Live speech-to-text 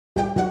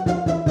Yeah,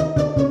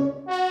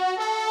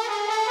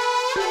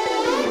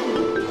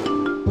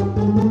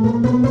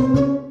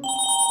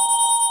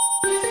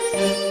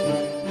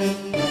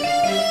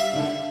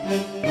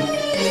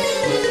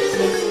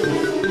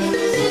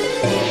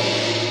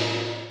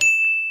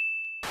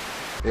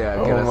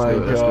 okay, oh my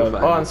god.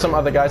 Oh, and some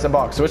other guys in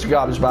box. Which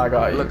garbage bag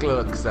are you?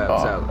 Look, Seb,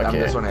 okay. I'm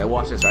this one here.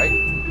 Watch this, right?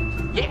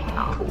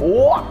 Yeah!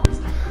 What?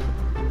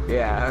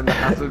 Yeah, and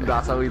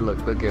that's how we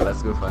looked. Okay,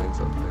 let's go find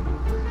something.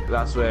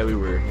 That's where we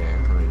were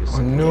here. Can we just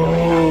no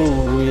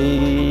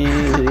way.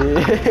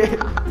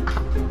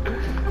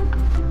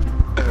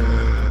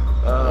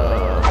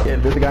 Okay,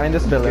 there's a guy in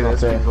this building up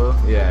there. People?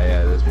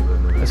 Yeah, there's people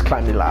in there. Let's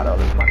climb the ladder.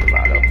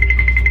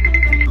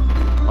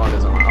 Oh,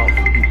 there's one. Oh,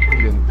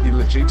 he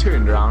literally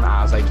turned around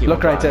as I came.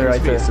 Look right there,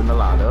 right there. In the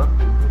ladder.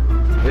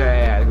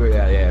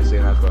 Yeah. See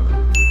that corner.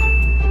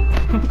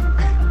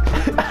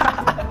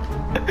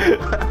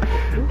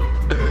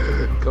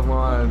 Come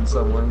on,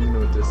 someone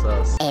notice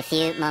us. A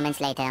few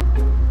moments later.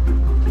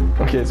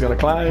 Okay, it's gonna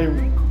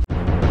climb.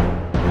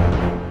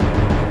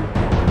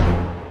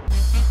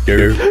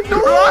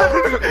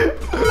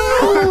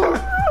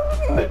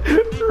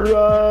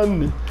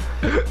 Run!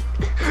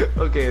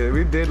 Okay,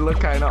 we did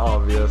look kind of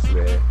obvious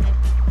there.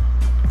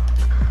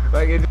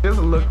 Like it just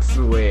looks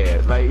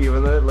weird. Like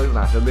even though it looks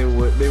natural, they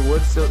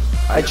would still.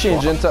 I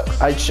changed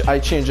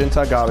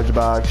into a garbage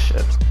bag.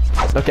 Shit.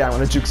 Okay, I'm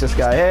gonna Jukes this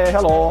guy. Hey,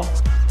 hello.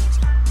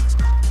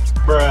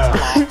 Bruh.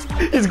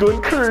 He's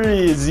going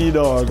crazy,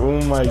 dog. Oh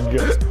my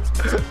god.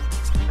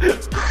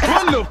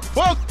 What the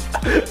fuck?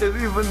 Is he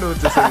even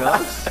noticing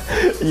us?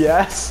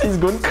 Yes, he's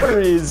going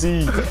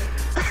crazy.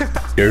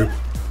 Here.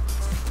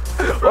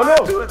 Oh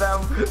no! Two of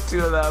them.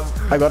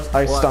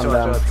 I stunned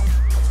them. Watch.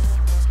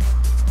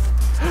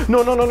 No.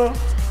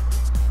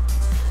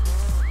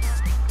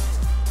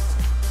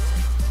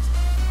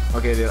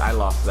 Okay, dude, I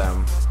lost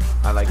them.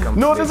 I like them.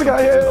 No, there's a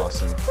guy here.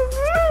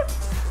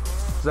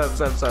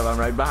 Seb, I'm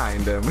right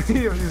behind him.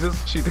 He's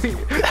just cheating.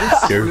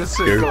 Just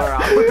circle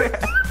around.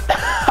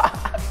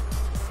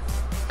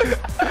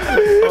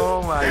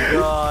 Oh my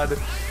god.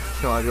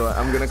 Come on,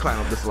 I'm gonna climb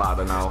up this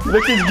ladder now.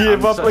 Look, he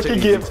gave up. Look, he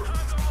gave.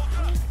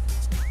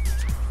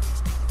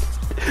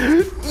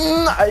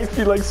 I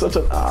feel like such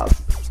an ass.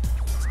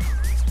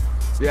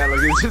 Yeah,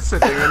 look, he's just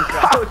sitting and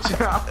crouch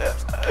now.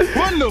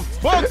 What the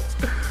fuck?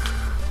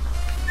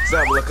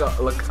 Seb, look,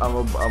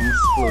 I'm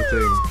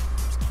floating.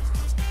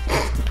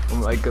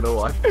 I'm like gonna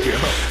watch you.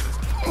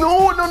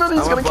 No,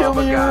 he's gonna kill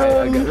me.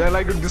 They're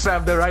like just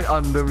have they're right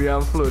under me.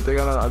 I'm floating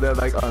and they're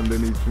like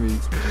underneath me.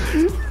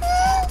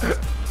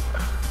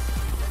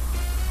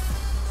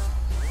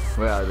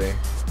 Where are they?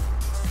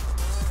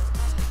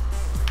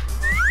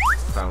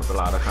 Climb the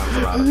ladder.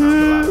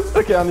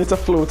 Okay, I need to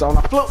float. I'm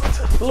a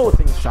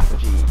floating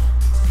strategy.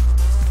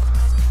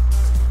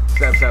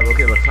 Seb,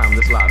 okay, let's climb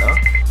this ladder.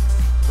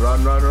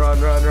 Run. I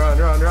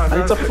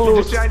need to float.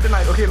 Just try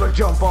tonight. Okay, look,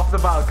 jump off the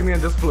balcony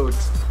and just float.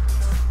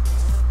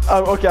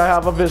 Okay, I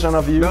have a vision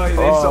of you. No,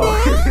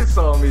 they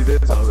saw me. I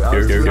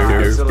was too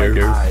high, so like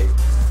high.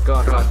 Go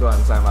on,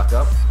 climb back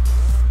up.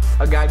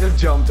 A guy just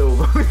jumped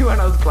over me when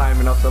I was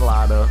climbing up the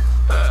ladder.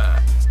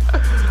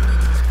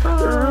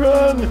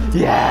 Run!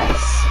 Yes!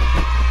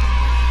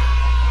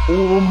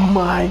 Oh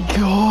my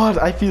god,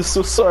 I feel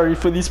so sorry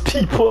for these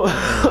people.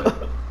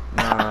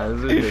 Nah,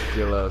 it's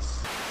ridiculous.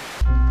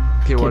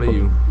 Okay, what are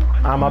you?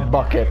 I'm a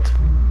bucket.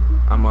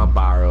 I'm a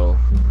barrel.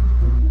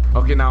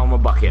 Okay, now I'm a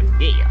bucket.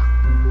 Yeah.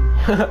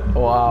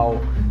 Wow,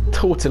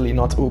 totally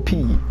not OP.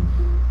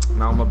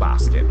 Now I'm a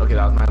basket. Okay,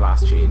 that was my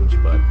last change,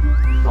 but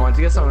I want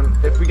to get someone.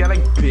 If we get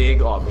like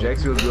big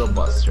objects, we'll do a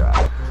bus trap.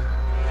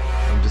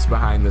 I'm just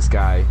behind this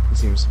guy. He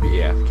seems to be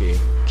AFK.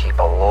 Keep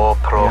a low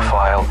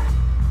profile.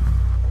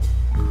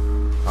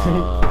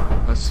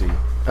 Let's see.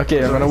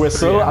 Okay, I'm gonna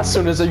whistle. As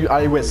soon as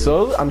I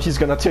whistle, she's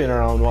gonna turn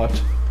around.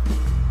 Watch.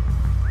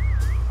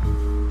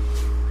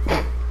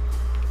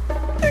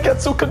 I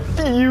get so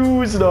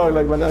confused, dog.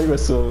 Like when I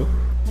whistle.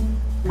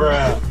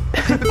 Bruh.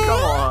 Come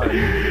on.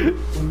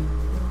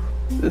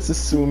 This is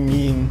so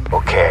mean.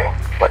 Okay,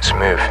 let's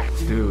move.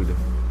 Dude.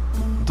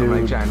 I'm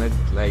like trying to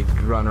like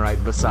run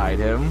right beside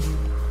him.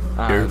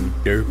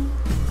 Here.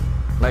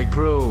 Like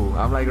bro,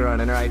 I'm like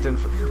running right in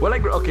well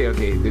like okay,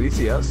 did he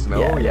see us? No,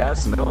 yeah.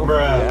 Yes, no,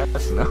 Bruh.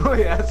 yes, no,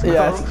 yes, no.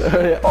 Yes.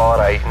 Yeah.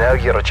 Alright, now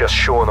you're just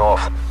showing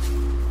off.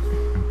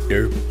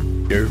 Here.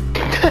 They're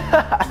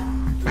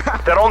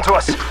onto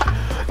us.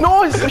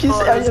 No, he's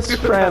his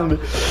friend.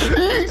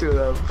 Two of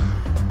them.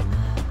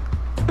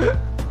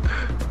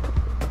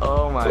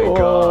 Oh my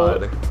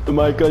god. Oh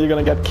my god, you're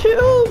gonna get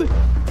killed.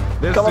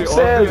 There's Come all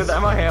upstairs. 3 of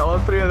them are here. All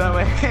 3 of them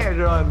are here.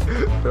 Run.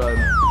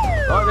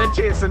 Oh, they're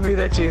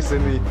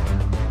chasing me.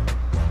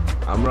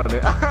 I'm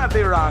running.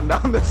 They ran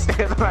down the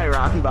stairs and I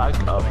ran back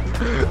up.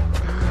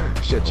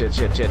 Shit.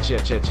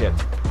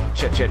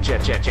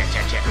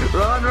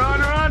 Run.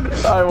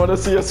 I wanna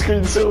see your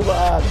screen so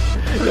bad.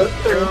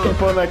 There are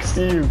people next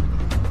to you.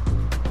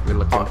 They're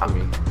looking for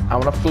me. I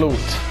wanna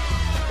float.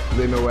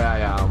 They know where I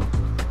am.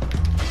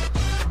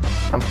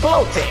 I'm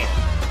floating.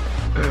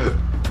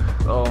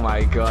 Oh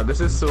my god, this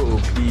is so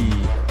OP.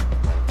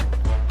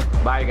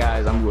 Bye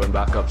guys, I'm going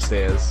back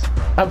upstairs.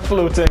 I'm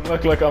floating.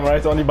 Look, I'm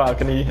right on the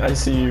balcony. I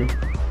see you.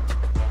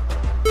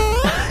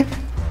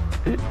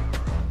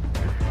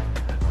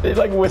 He's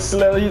like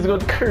whistling. He's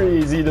going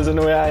crazy. He doesn't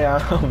know where I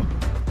am.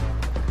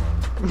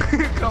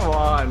 Come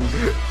on.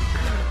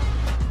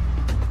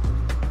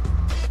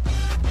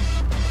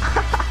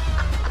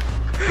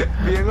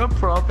 Being a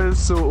prop is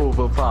so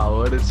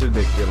overpowered. It's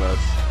ridiculous.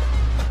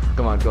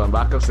 Come on,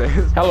 back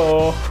upstairs.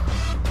 Hello.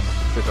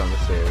 Sit on the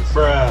stairs.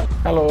 Bruh.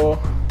 Hello.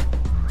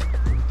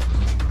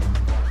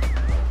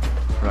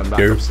 Run back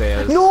Here.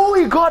 upstairs. No,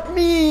 he got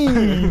me.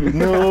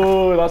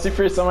 No, that's the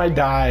first time I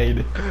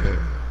died.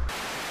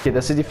 Okay,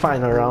 this is the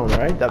final round,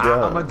 right? That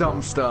I'm a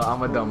dumpster.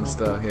 I'm a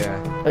dumpster.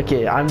 Yeah.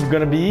 Okay, I'm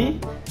gonna be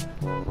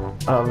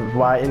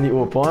wide in the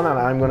open, and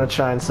I'm gonna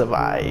try and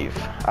survive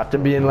after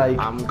being like.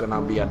 I'm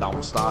gonna be a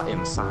dumpster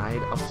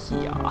inside of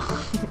here.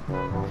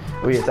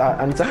 Wait,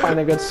 I need to find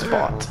a good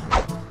spot.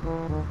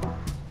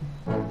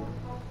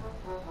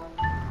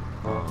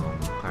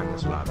 Climb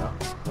this ladder.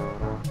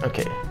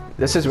 Okay,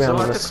 this is where I'm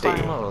gonna to stay.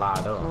 climb a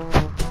ladder.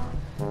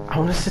 I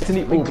wanna sit in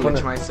the I glitch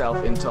open.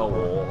 myself into a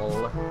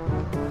wall.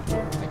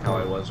 Like how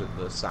I was with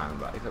the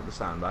sandbag. Except the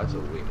sandbags are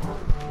way more.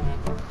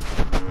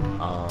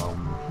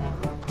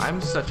 I'm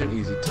such an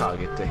easy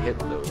target to hit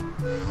though.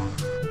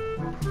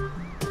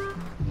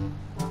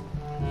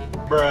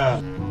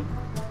 Bruh.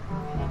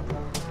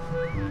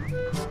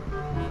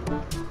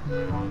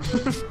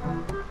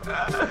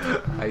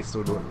 I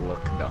still don't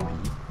look dummy.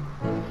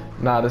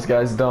 Nah, this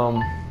guy's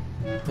dumb.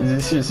 Is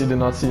he seriously did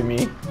not see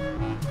me?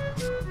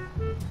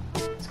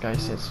 This guy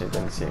seriously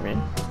didn't see me.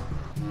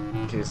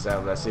 Okay,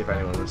 so let's see if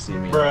anyone will see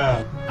me.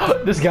 Bruh.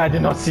 This guy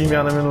did not see me,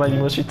 and I'm in like the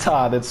most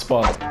retarded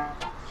spot.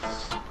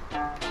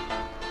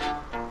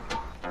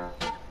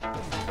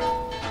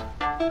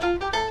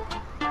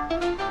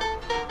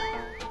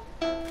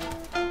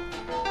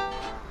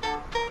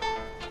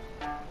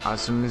 As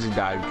soon as he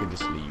died, we could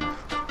just leave.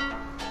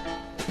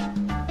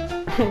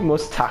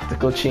 Most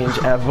tactical change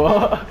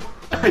ever.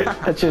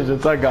 I changed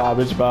it to a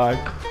garbage bag.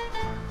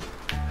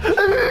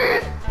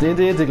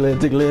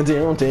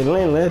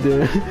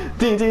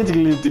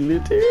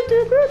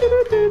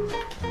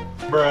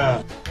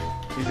 Bruh.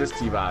 He's just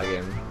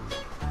teabagging.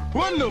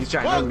 What the He's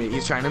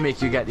trying to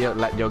make you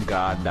let your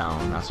guard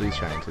down. That's what he's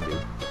trying to do.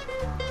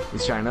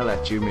 He's trying to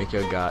let you make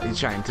your guard.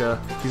 He's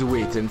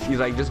waiting. He's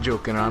like just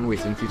joking around,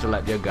 waiting for you to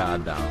let your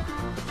guard down.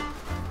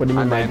 What do you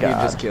mean, And my then he'll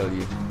god? just kill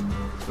you.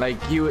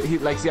 Like he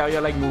like see how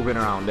you're like moving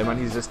around him and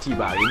he's just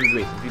teabagging. He's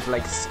waiting for you to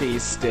like stay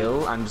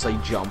still and just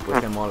like jump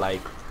with him or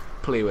like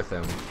play with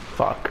him.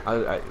 Fuck.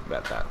 I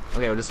bet that.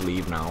 Okay, I'll just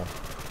leave now.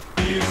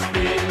 You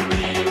spin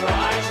me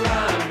right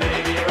round.